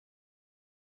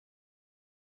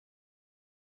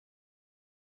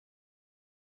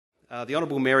The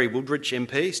Honourable Mary Wooldridge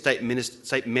MP,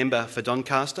 State Member for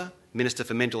Doncaster, Minister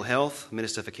for Mental Health,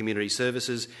 Minister for Community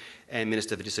Services and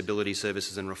Minister for Disability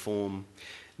Services and Reform.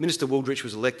 Minister Wooldridge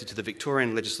was elected to the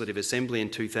Victorian Legislative Assembly in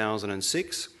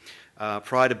 2006.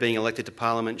 Prior to being elected to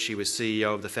Parliament, she was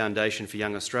CEO of the Foundation for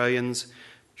Young Australians.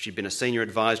 She'd been a senior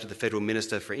advisor to the Federal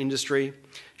Minister for Industry.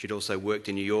 She'd also worked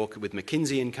in New York with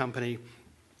McKinsey and Company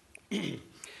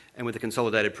and with the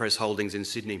Consolidated Press Holdings in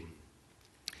Sydney.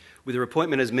 With her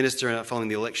appointment as Minister following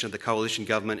the election of the Coalition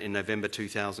Government in November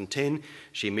 2010,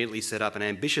 she immediately set up an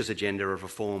ambitious agenda of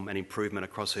reform and improvement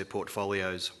across her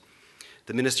portfolios.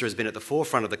 The Minister has been at the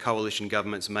forefront of the Coalition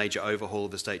Government's major overhaul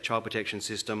of the state child protection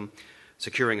system,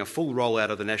 securing a full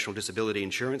rollout of the National Disability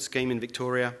Insurance Scheme in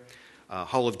Victoria,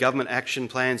 whole-of-government action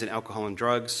plans in alcohol and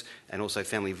drugs and also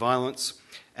family violence,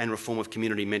 and reform of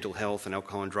community mental health and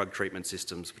alcohol and drug treatment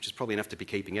systems, which is probably enough to be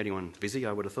keeping anyone busy,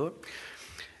 I would have thought.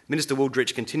 Minister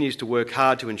Wooldridge continues to work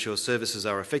hard to ensure services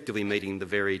are effectively meeting the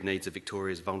varied needs of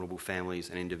Victoria's vulnerable families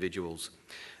and individuals.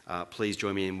 Please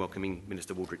join me in welcoming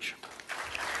Minister Wooldridge.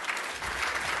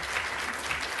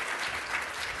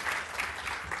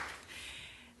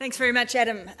 Thanks very much,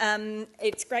 Adam.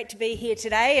 It's great to be here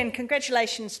today, and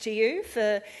congratulations to you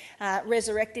for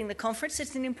resurrecting the conference.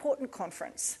 It's an important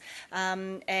conference,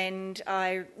 and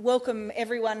I welcome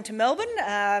everyone to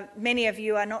Melbourne. Many of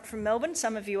you are not from Melbourne,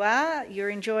 some of you are.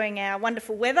 You're enjoying our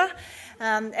wonderful weather,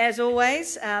 as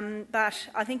always, but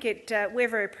I think we're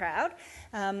very proud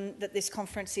that this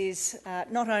conference is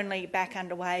not only back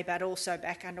underway but also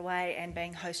back underway and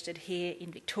being hosted here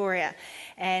in Victoria.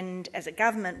 And as a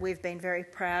government, we've been very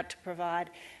proud to provide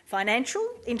financial,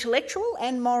 intellectual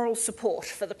and moral support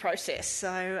for the process.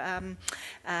 So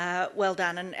well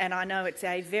done, and I know it's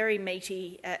a very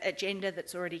meaty agenda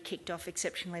that's already kicked off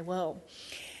exceptionally well.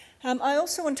 I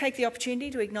also want to take the opportunity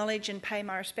to acknowledge and pay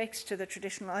my respects to the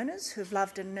traditional owners who've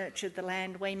loved and nurtured the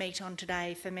land we meet on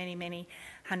today for many, many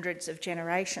hundreds of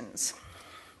generations.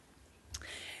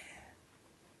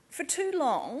 For too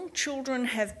long, children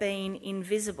have been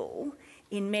invisible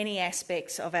in many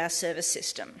aspects of our service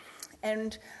system.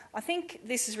 And I think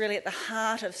this is really at the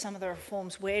heart of some of the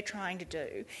reforms we're trying to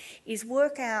do, is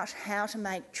work out how to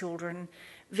make children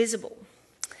visible.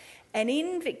 And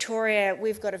in Victoria,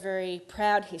 we've got a very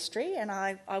proud history, and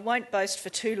I won't boast for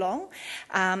too long,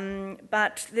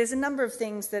 but there's a number of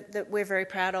things that we're very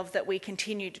proud of that we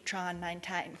continue to try and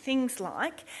maintain. Things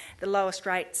like the lowest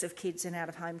rates of kids in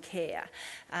out-of-home care,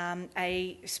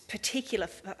 a particular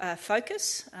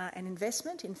focus and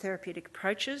investment in therapeutic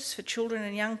approaches for children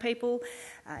and young people,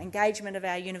 engagement of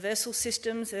our universal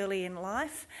systems early in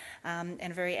life,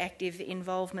 and very active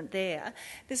involvement there.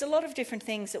 There's a lot of different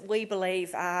things that we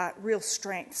believe are real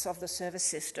strengths of the service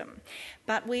system,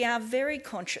 but we are very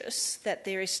conscious that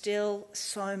there is still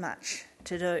so much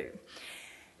to do.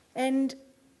 And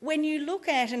when you look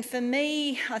at, and for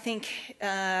me, I think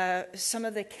some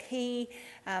of the key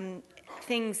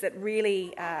things that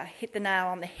really hit the nail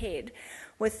on the head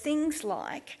were things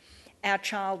like our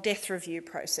child death review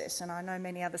process, and I know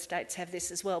many other states have this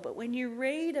as well, but when you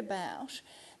read about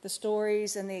the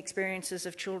stories and the experiences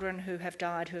of children who have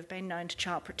died who have been known to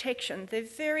child protection, the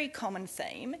very common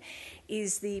theme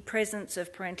is the presence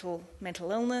of parental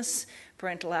mental illness,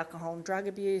 parental alcohol and drug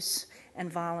abuse,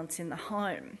 and violence in the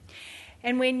home.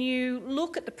 And when you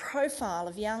look at the profile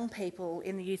of young people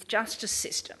in the youth justice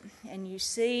system and you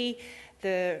see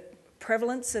the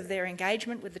prevalence of their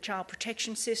engagement with the child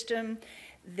protection system,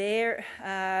 their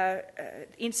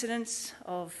incidence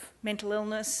of mental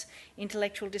illness,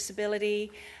 intellectual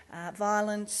disability,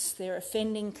 violence, their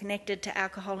offending connected to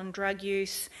alcohol and drug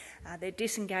use, their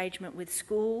disengagement with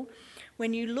school.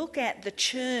 When you look at the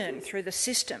churn through the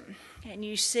system and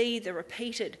you see the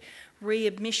repeated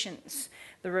readmissions,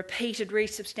 the repeated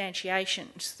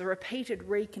resubstantiations, the repeated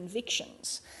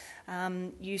reconvictions,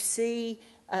 you see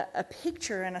a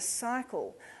picture and a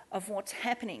cycle of what's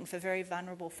happening for very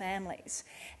vulnerable families.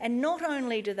 And not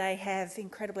only do they have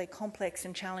incredibly complex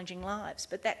and challenging lives,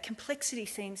 but that complexity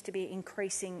seems to be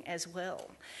increasing as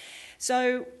well.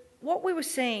 So what we were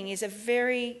seeing is a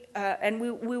very, and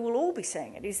we will all be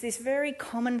seeing it, is this very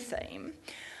common theme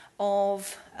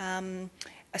of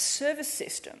a service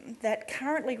system that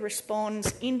currently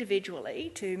responds individually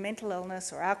to mental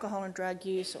illness or alcohol and drug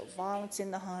use or violence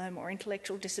in the home or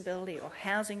intellectual disability or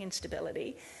housing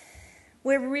instability,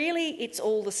 where really it's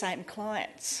all the same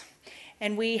clients.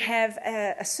 And we have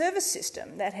a service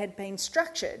system that had been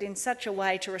structured in such a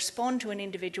way to respond to an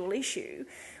individual issue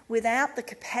without the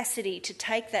capacity to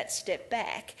take that step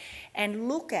back and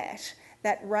look at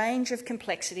that range of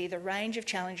complexity, the range of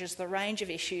challenges, the range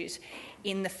of issues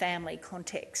in the family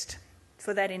context.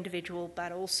 for that individual,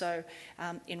 but also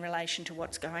in relation to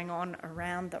what's going on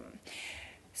around them.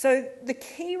 So the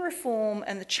key reform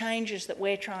and the changes that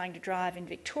we're trying to drive in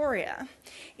Victoria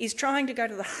is trying to go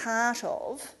to the heart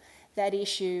of that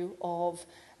issue of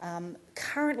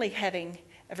currently having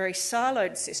a very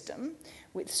siloed system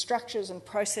with structures and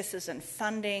processes and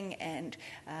funding and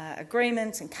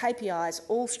agreements and KPIs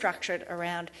all structured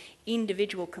around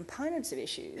individual components of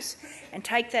issues, and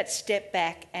take that step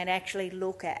back and actually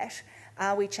look at,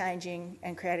 are we changing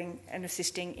and creating and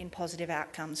assisting in positive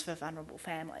outcomes for vulnerable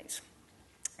families?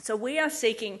 So we are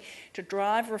seeking to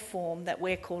drive reform that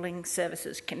we're calling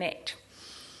Services Connect.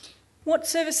 What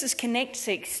Services Connect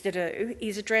seeks to do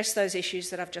is address those issues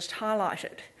that I've just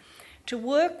highlighted, to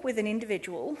work with an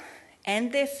individual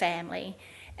and their family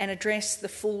and address the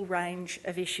full range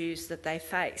of issues that they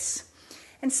face.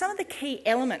 And some of the key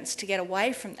elements to get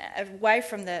away from that, away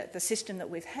from the system that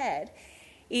we've had,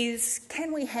 is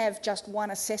can we have just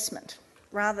one assessment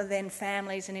rather than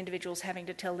families and individuals having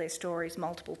to tell their stories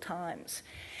multiple times?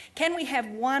 Can we have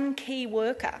one key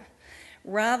worker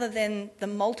rather than the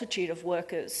multitude of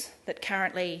workers that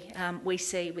currently we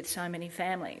see with so many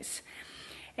families?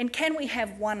 And can we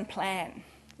have one plan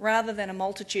rather than a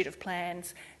multitude of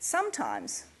plans,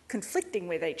 sometimes conflicting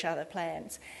with each other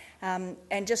plans,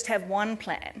 and just have one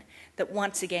plan that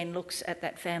once again looks at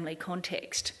that family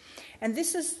context? And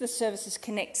this is the Services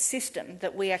Connect system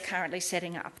that we are currently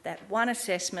setting up, that one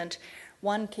assessment,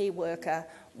 one key worker,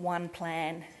 one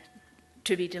plan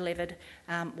to be delivered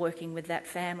working with that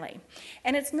family.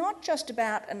 And it's not just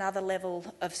about another level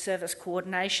of service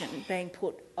coordination being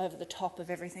put over the top of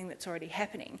everything that's already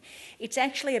happening. It's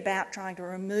actually about trying to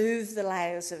remove the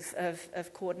layers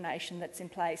of coordination that's in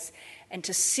place and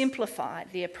to simplify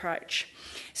the approach.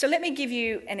 So let me give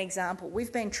you an example.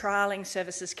 We've been trialling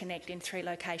Services Connect in 3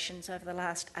 locations over the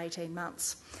last 18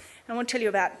 months. And I want to tell you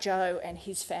about Joe and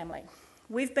his family.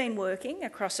 We've been working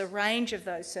across a range of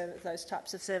those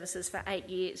types of services for 8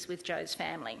 years with Joe's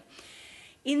family.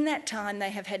 In that time,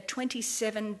 they have had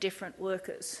 27 different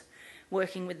workers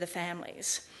working with the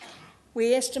families.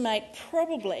 We estimate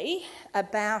probably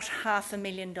about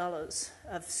 $500,000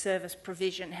 of service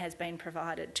provision has been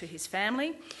provided to his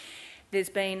family. There's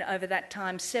been, over that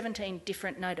time, 17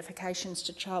 different notifications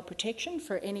to Child Protection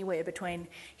for anywhere between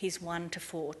his 1 to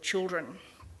 4 children.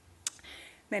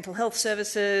 Mental health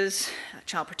services,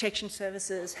 child protection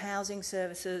services, housing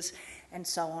services, and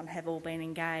so on have all been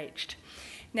engaged.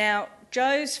 Now,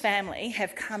 Joe's family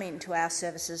have come into our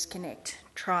Services Connect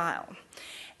trial,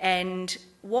 and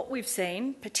what we've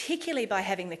seen, particularly by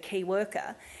having the key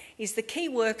worker, is the key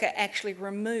worker actually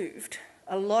removed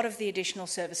a lot of the additional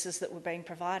services that were being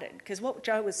provided. Because what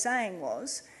Joe was saying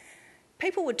was,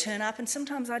 people would turn up and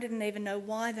sometimes I didn't even know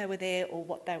why they were there or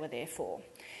what they were there for.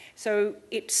 So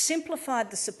it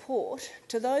simplified the support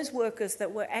to those workers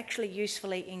that were actually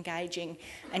usefully engaging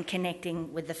and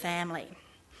connecting with the family.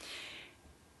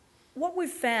 What we've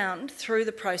found through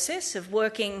the process of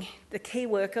working, the key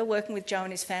worker working with Joe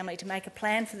and his family to make a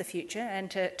plan for the future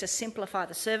and to simplify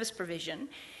the service provision,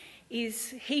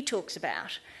 is he talks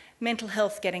about mental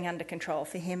health getting under control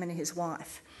for him and his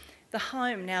wife, the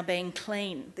home now being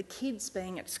clean, the kids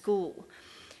being at school.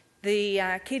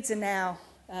 The kids are now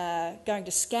going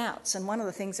to Scouts, and one of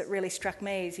the things that really struck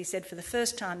me is he said for the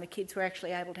first time the kids were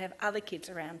actually able to have other kids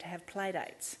around to have play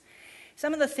dates.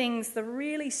 Some of the things, the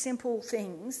really simple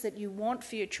things that you want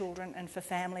for your children and for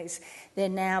families, they're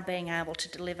now being able to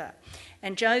deliver.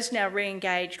 And Joe's now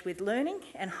re-engaged with learning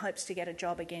and hopes to get a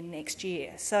job again next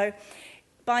year. So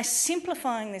by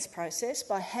simplifying this process,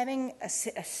 by having a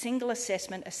single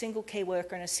assessment, a single key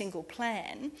worker and a single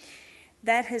plan,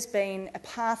 that has been a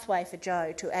pathway for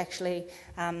Joe to actually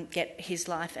get his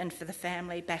life and for the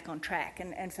family back on track.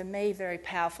 And for me, very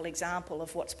powerful example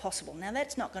of what's possible. Now,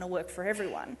 that's not going to work for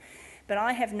everyone, but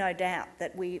I have no doubt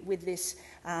that with this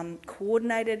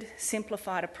coordinated,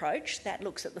 simplified approach that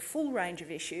looks at the full range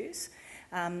of issues,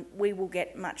 we will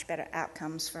get much better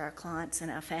outcomes for our clients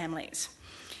and our families.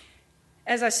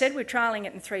 As I said, we're trialling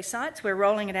it in 3 sites. We're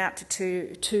rolling it out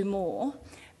to two more,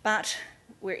 but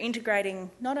we're integrating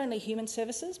not only human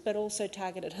services but also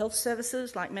targeted health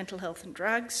services like mental health and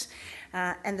drugs,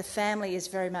 and the family is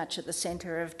very much at the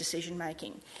centre of decision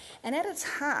making. And at its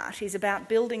heart is about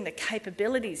building the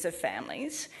capabilities of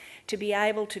families to be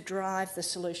able to drive the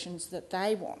solutions that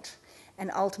they want and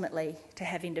ultimately to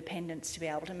have independence to be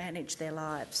able to manage their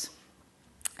lives.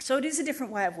 So it is a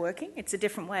different way of working, it's a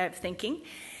different way of thinking,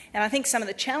 and I think some of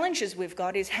the challenges we've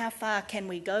got is how far can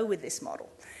we go with this model?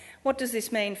 What does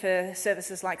this mean for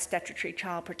services like statutory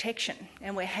child protection?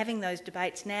 And we're having those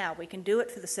debates now. We can do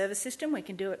it for the service system, we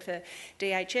can do it for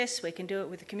DHS, we can do it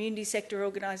with the community sector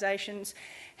organisations.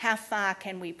 How far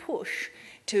can we push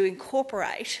to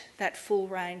incorporate that full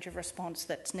range of response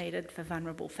that's needed for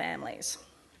vulnerable families?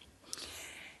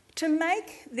 To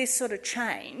make this sort of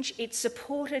change, it's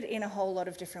supported in a whole lot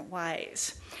of different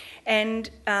ways. And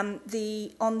on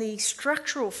the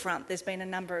structural front, there's been a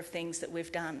number of things that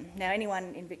we've done. Now,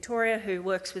 anyone in Victoria who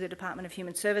works with the Department of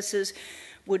Human Services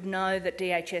would know that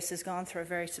DHS has gone through a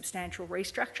very substantial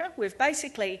restructure. We've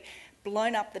basically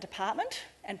blown up the department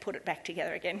and put it back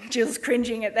together again. Jill's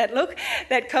cringing at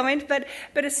that comment.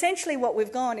 But essentially what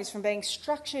we've gone is from being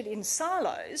structured in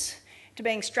silos to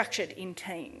being structured in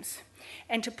teams,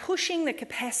 and to pushing the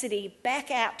capacity back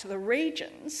out to the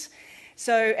regions,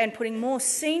 and putting more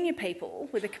senior people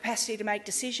with the capacity to make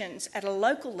decisions at a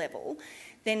local level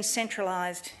than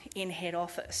centralised in head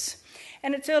office.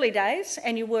 And it's early days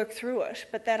and you work through it,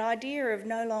 but that idea of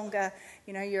no longer,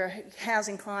 you're a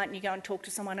housing client and you go and talk to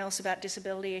someone else about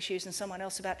disability issues and someone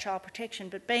else about child protection,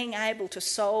 but being able to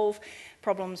solve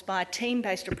problems by a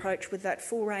team-based approach with that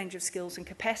full range of skills and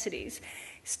capacities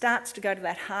starts to go to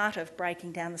that heart of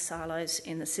breaking down the silos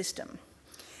in the system.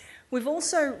 We've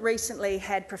also recently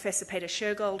had Professor Peter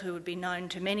Shergold, who would be known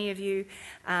to many of you,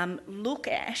 look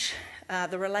at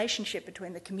the relationship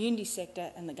between the community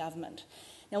sector and the government.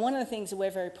 Now, one of the things that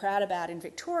we're very proud about in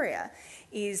Victoria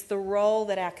is the role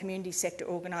that our community sector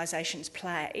organisations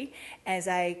play as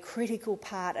a critical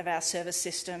part of our service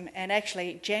system, and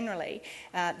actually generally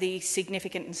the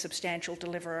significant and substantial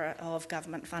deliverer of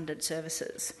government-funded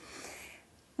services.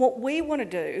 What we want to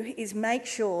do is make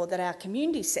sure that our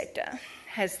community sector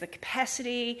has the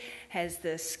capacity, has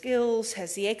the skills,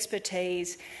 has the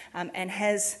expertise, and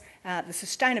has the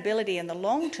sustainability in the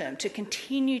long term to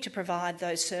continue to provide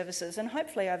those services, and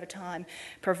hopefully over time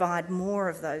provide more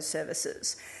of those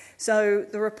services. So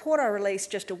the report I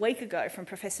released just a week ago from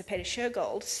Professor Peter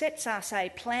Shergold sets us a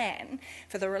plan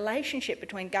for the relationship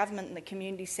between government and the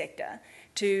community sector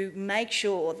to make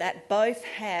sure that both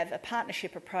have a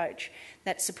partnership approach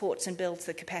that supports and builds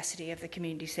the capacity of the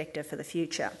community sector for the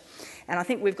future. And I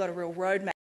think we've got a real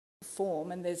roadmap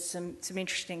form, and there's some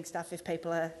interesting stuff if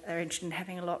people are interested in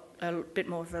having a bit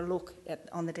more of a look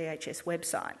on the DHS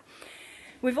website.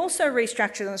 We've also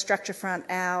restructured on the structure front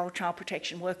our child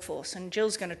protection workforce, and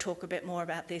Jill's going to talk a bit more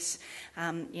about this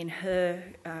in her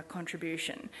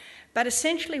contribution. But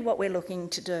essentially what we're looking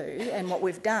to do, and what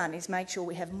we've done, is make sure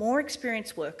we have more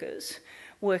experienced workers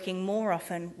working more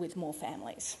often with more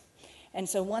families. And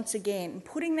so once again,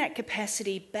 putting that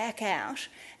capacity back out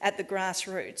at the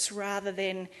grassroots rather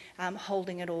than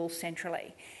holding it all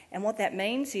centrally. And what that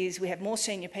means is we have more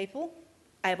senior people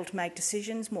able to make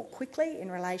decisions more quickly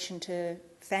in relation to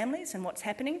families and what's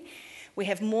happening. We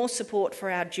have more support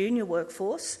for our junior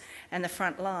workforce and the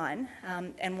front line.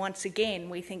 And once again,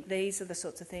 we think these are the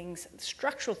sorts of things,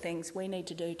 structural things we need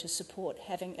to do to support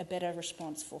having a better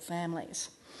response for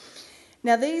families.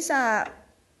 Now, these are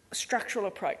structural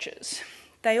approaches.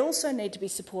 They also need to be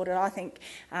supported, I think,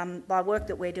 by work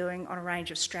that we're doing on a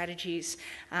range of strategies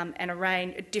and a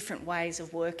range of different ways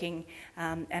of working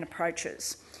and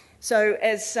approaches. So,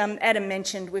 as Adam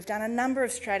mentioned, we've done a number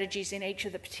of strategies in each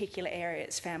of the particular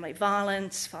areas: family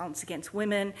violence, violence against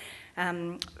women,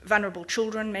 vulnerable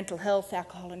children, mental health,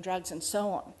 alcohol and drugs, and so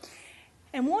on.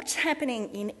 And what's happening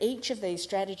in each of these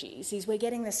strategies is we're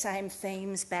getting the same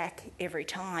themes back every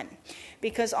time.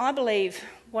 Because I believe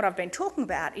what I've been talking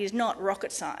about is not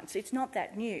rocket science. It's not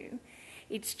that new.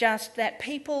 It's just that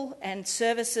people and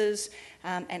services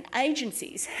and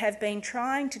agencies have been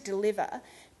trying to deliver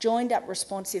joined-up,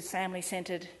 responsive,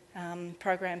 family-centred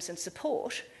programs and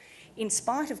support in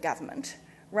spite of government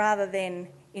rather than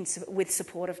with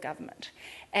support of government.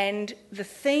 And the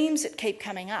themes that keep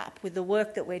coming up with the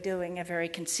work that we're doing are very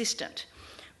consistent.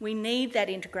 We need that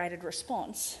integrated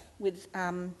response with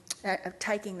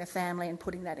taking the family and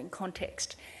putting that in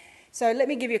context. So let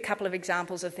me give you a couple of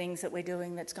examples of things that we're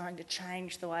doing that's going to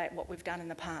change the way what we've done in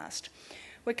the past.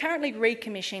 We're currently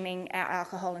recommissioning our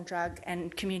alcohol and drug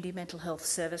and community mental health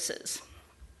services.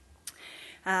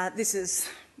 This is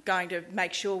going to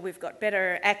make sure we've got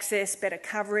better access, better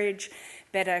coverage,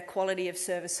 better quality of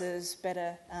services,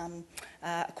 better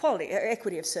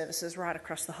equity of services right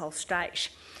across the whole state.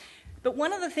 But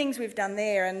one of the things we've done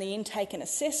there in the intake and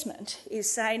assessment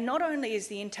is say not only is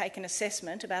the intake and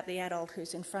assessment about the adult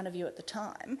who's in front of you at the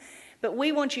time, but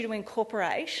we want you to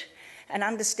incorporate an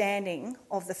understanding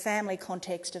of the family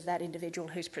context of that individual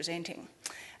who's presenting.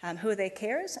 who are their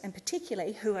carers, and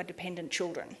particularly who are dependent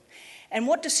children. And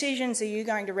what decisions are you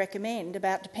going to recommend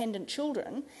about dependent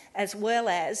children, as well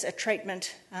as a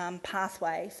treatment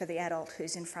pathway for the adult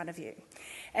who's in front of you?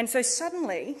 And so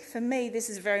suddenly, for me, this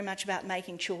is very much about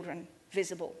making children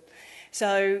visible.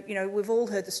 So, we've all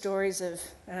heard the stories of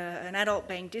an adult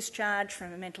being discharged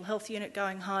from a mental health unit,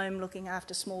 going home, looking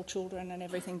after small children and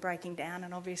everything breaking down,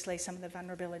 and obviously some of the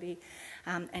vulnerability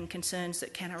and concerns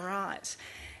that can arise.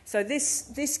 So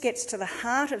this gets to the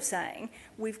heart of saying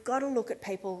we've got to look at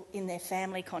people in their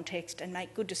family context and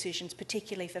make good decisions,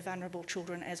 particularly for vulnerable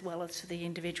children as well as for the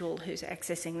individual who's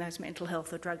accessing those mental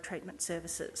health or drug treatment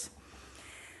services.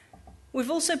 We've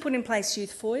also put in place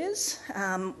youth foyers,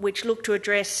 which look to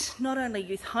address not only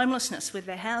youth homelessness with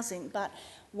their housing, but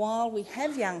while we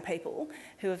have young people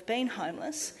who have been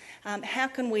homeless, how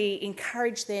can we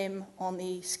encourage them on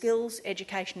the skills,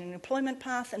 education and employment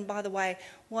path? And by the way,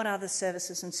 what other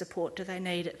services and support do they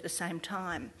need at the same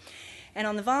time? And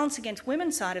on the violence against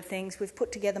women side of things, we've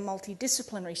put together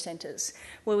multidisciplinary centres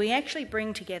where we actually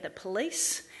bring together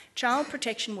police, child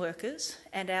protection workers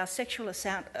and our sexual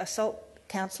assault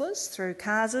counsellors through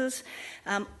CASAs,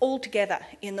 all together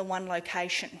in the one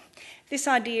location. This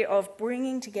idea of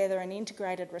bringing together an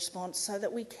integrated response so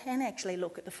that we can actually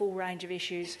look at the full range of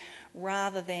issues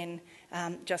rather than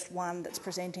just one that's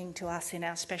presenting to us in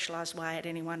our specialised way at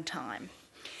any one time.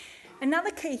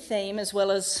 Another key theme, as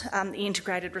well as the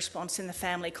integrated response in the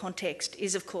family context,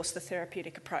 is of course the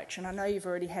therapeutic approach. And I know you've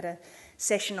already had a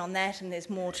session on that and there's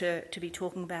more to be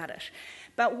talking about it.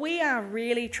 But we are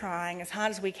really trying as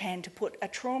hard as we can to put a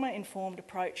trauma-informed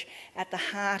approach at the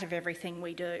heart of everything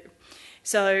we do.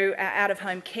 So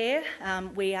out-of-home care,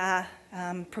 we are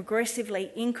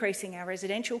progressively increasing our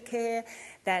residential care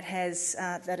that is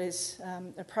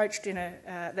approached in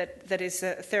that is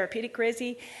a therapeutic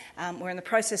resi. We're in the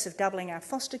process of doubling our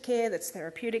foster care, that's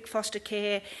therapeutic foster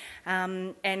care,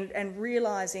 and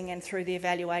realising, and through the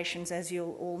evaluations, as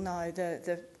you'll all know,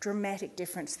 the dramatic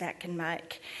difference that can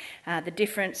make. The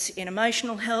difference in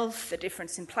emotional health, the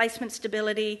difference in placement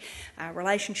stability,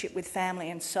 relationship with family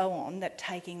and so on, that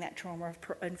taking that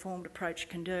trauma-informed approach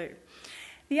can do.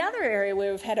 The other area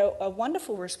where we've had a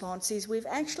wonderful response is we've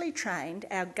actually trained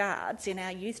our guards in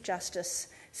our youth justice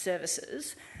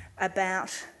services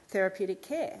about therapeutic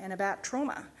care and about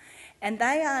trauma. And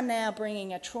they are now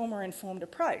bringing a trauma-informed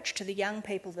approach to the young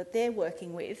people that they're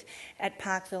working with at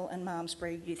Parkville and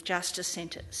Malmesbury Youth Justice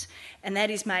Centres. And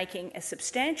that is making a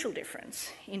substantial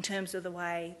difference in terms of the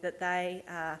way that they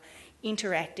are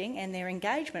interacting and their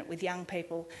engagement with young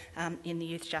people in the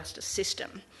youth justice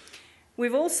system.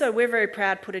 We're very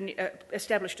proud,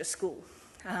 established a school.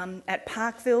 At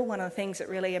Parkville, one of the things that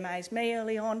really amazed me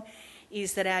early on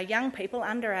is that our young people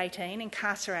under 18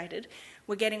 incarcerated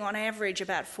were getting on average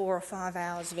about 4 or 5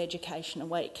 hours of education a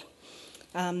week.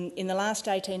 In the last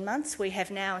 18 months, we have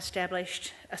now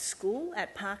established a school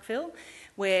at Parkville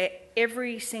where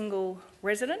every single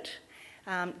resident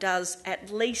does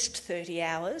at least 30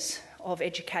 hours of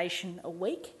education a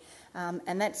week,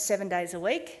 and that's 7 days a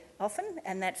week often,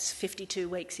 and that's 52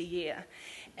 weeks a year.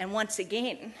 And once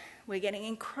again, we're getting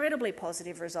incredibly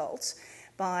positive results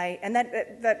and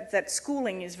that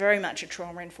schooling is very much a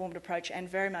trauma-informed approach and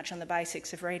very much on the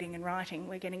basics of reading and writing.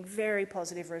 We're getting very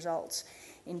positive results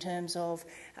in terms of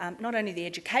not only the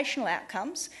educational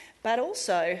outcomes, but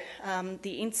also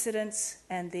the incidents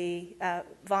and the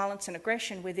violence and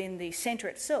aggression within the centre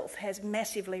itself has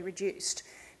massively reduced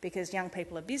because young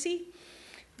people are busy.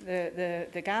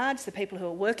 The guards, the people who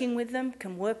are working with them,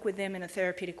 can work with them in a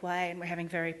therapeutic way, and we're having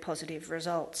very positive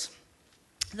results.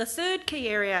 The third key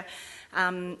area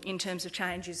in terms of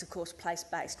change is, of course,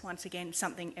 place-based. Once again,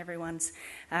 something everyone's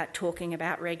talking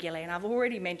about regularly. And I've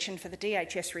already mentioned for the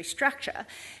DHS restructure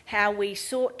how we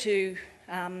sought to,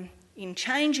 in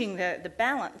changing the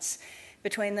balance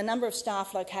between the number of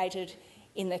staff located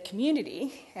in the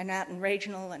community and out in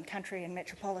regional and country and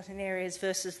metropolitan areas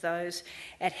versus those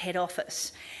at head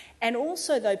office. And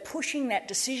also, though, pushing that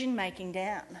decision-making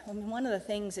down. I mean, one of the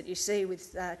things that you see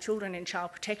with children in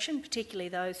child protection, particularly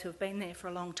those who have been there for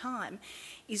a long time,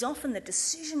 is often the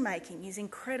decision-making is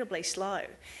incredibly slow.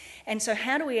 And so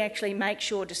how do we actually make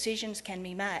sure decisions can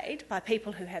be made by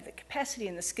people who have the capacity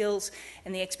and the skills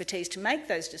and the expertise to make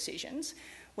those decisions?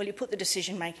 Well, you put the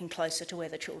decision-making closer to where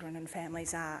the children and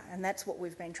families are, and that's what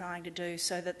we've been trying to do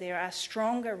so that there are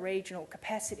stronger regional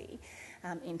capacity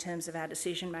in terms of our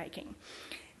decision-making.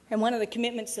 And one of the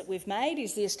commitments that we've made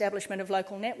is the establishment of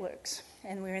local networks,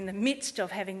 and we're in the midst of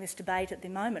having this debate at the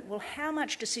moment. Well, how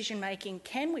much decision-making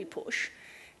can we push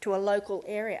to a local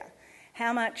area?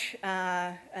 How much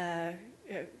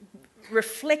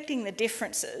reflecting the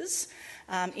differences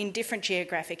in different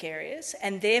geographic areas,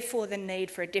 and therefore the need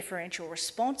for a differential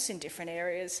response in different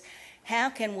areas, how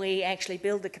can we actually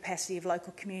build the capacity of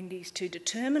local communities to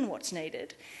determine what's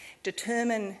needed,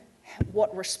 determine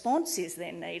what response is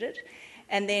then needed,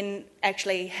 and then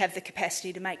actually have the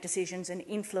capacity to make decisions and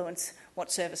influence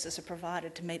what services are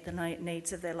provided to meet the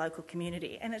needs of their local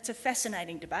community. And it's a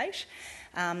fascinating debate,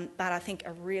 but I think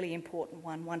a really important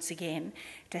one, once again,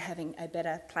 to having a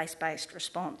better place-based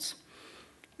response.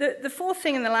 The fourth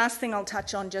thing and the last thing I'll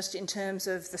touch on, just in terms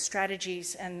of the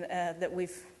strategies and that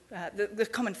we've the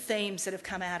common themes that have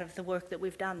come out of the work that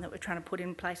we've done, that we're trying to put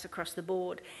in place across the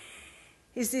board,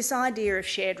 is this idea of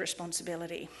shared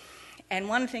responsibility. And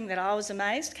one thing that I was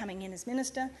amazed coming in as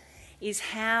Minister is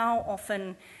how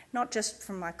often, not just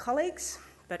from my colleagues,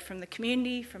 but from the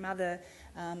community, from other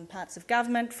parts of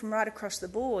government, from right across the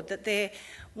board, that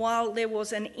while there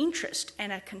was an interest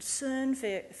and a concern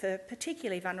for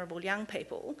particularly vulnerable young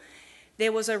people,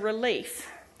 there was a relief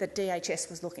that DHS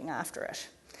was looking after it.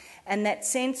 And that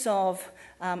sense of,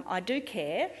 I do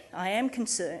care, I am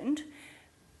concerned,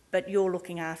 but you're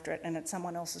looking after it and it's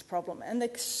someone else's problem. And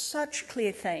there's such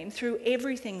clear theme through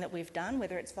everything that we've done,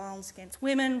 whether it's violence against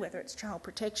women, whether it's child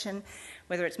protection,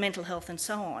 whether it's mental health and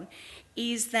so on,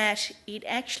 is that it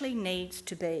actually needs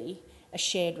to be a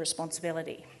shared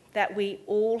responsibility, that we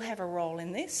all have a role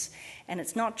in this, and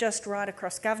it's not just right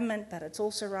across government, but it's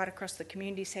also right across the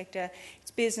community sector,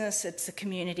 it's business, it's the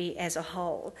community as a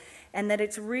whole. And that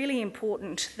it's really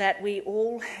important that we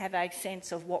all have a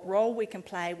sense of what role we can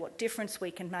play, what difference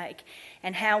we can make,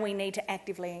 and how we need to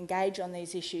actively engage on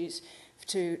these issues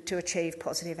to achieve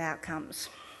positive outcomes.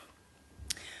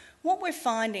 What we're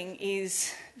finding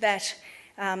is that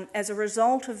as a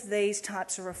result of these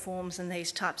types of reforms and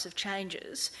these types of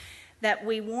changes, that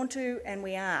we want to and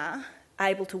we are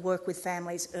able to work with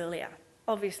families earlier,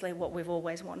 obviously what we've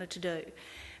always wanted to do,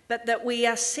 but that we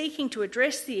are seeking to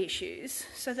address the issues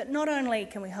so that not only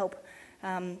can we help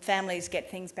families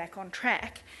get things back on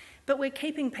track, but we're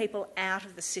keeping people out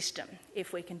of the system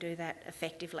if we can do that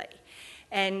effectively.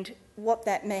 And what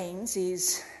that means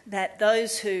is that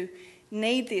those who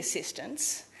need the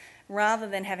assistance, rather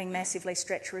than having massively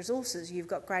stretched resources, you've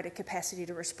got greater capacity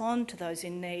to respond to those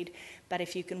in need, but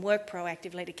if you can work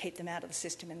proactively to keep them out of the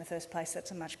system in the first place,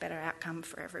 that's a much better outcome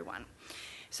for everyone.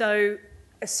 So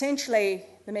essentially,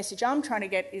 the message I'm trying to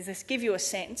get is to give you a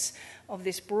sense of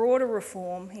this broader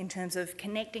reform in terms of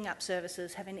connecting up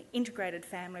services, having an integrated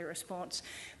family response,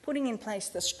 putting in place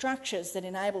the structures that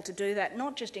enable to do that,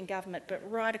 not just in government, but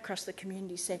right across the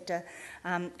community sector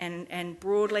and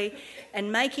broadly,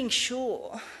 and making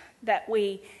sure that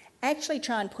we actually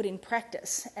try and put in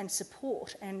practice and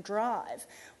support and drive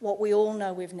what we all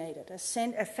know we've needed,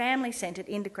 a family-centred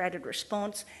integrated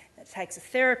response that takes a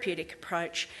therapeutic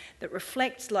approach that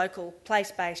reflects local,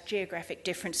 place-based geographic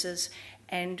differences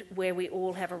and where we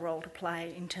all have a role to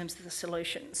play in terms of the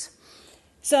solutions.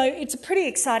 So it's a pretty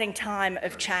exciting time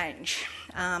of change.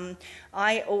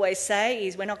 I always say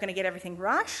is we're not going to get everything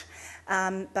right,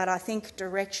 but I think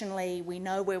directionally we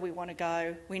know where we want to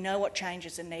go, we know what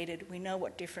changes are needed, we know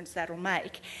what difference that'll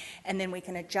make, and then we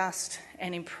can adjust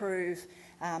and improve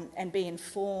and be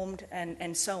informed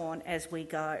and so on as we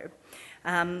go.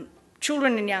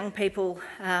 Children and young people,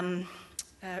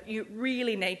 you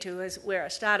really need to, as where I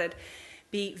started,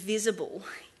 be visible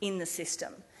in the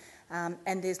system.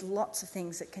 And there's lots of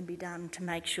things that can be done to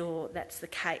make sure that's the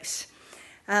case.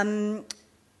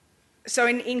 So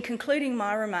in concluding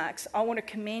my remarks, I want to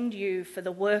commend you for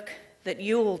the work that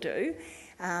you all do,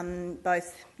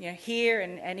 both here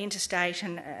and interstate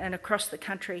and across the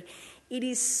country. It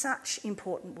is such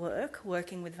important work,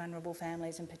 working with vulnerable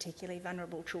families and particularly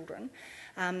vulnerable children.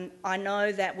 I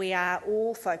know that we are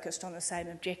all focused on the same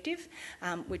objective,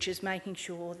 which is making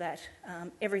sure that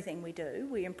everything we do,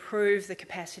 we improve the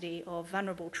capacity of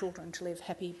vulnerable children to live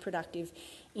happy, productive,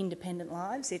 independent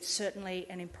lives. It's certainly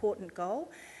an important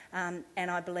goal. And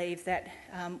I believe that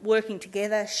working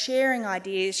together, sharing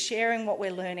ideas, sharing what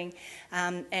we're learning,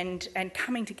 and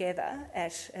coming together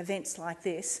at events like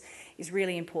this is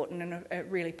really important and a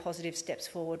really positive steps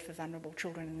forward for vulnerable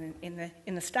children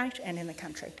in the state and in the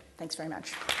country. Thanks very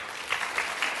much.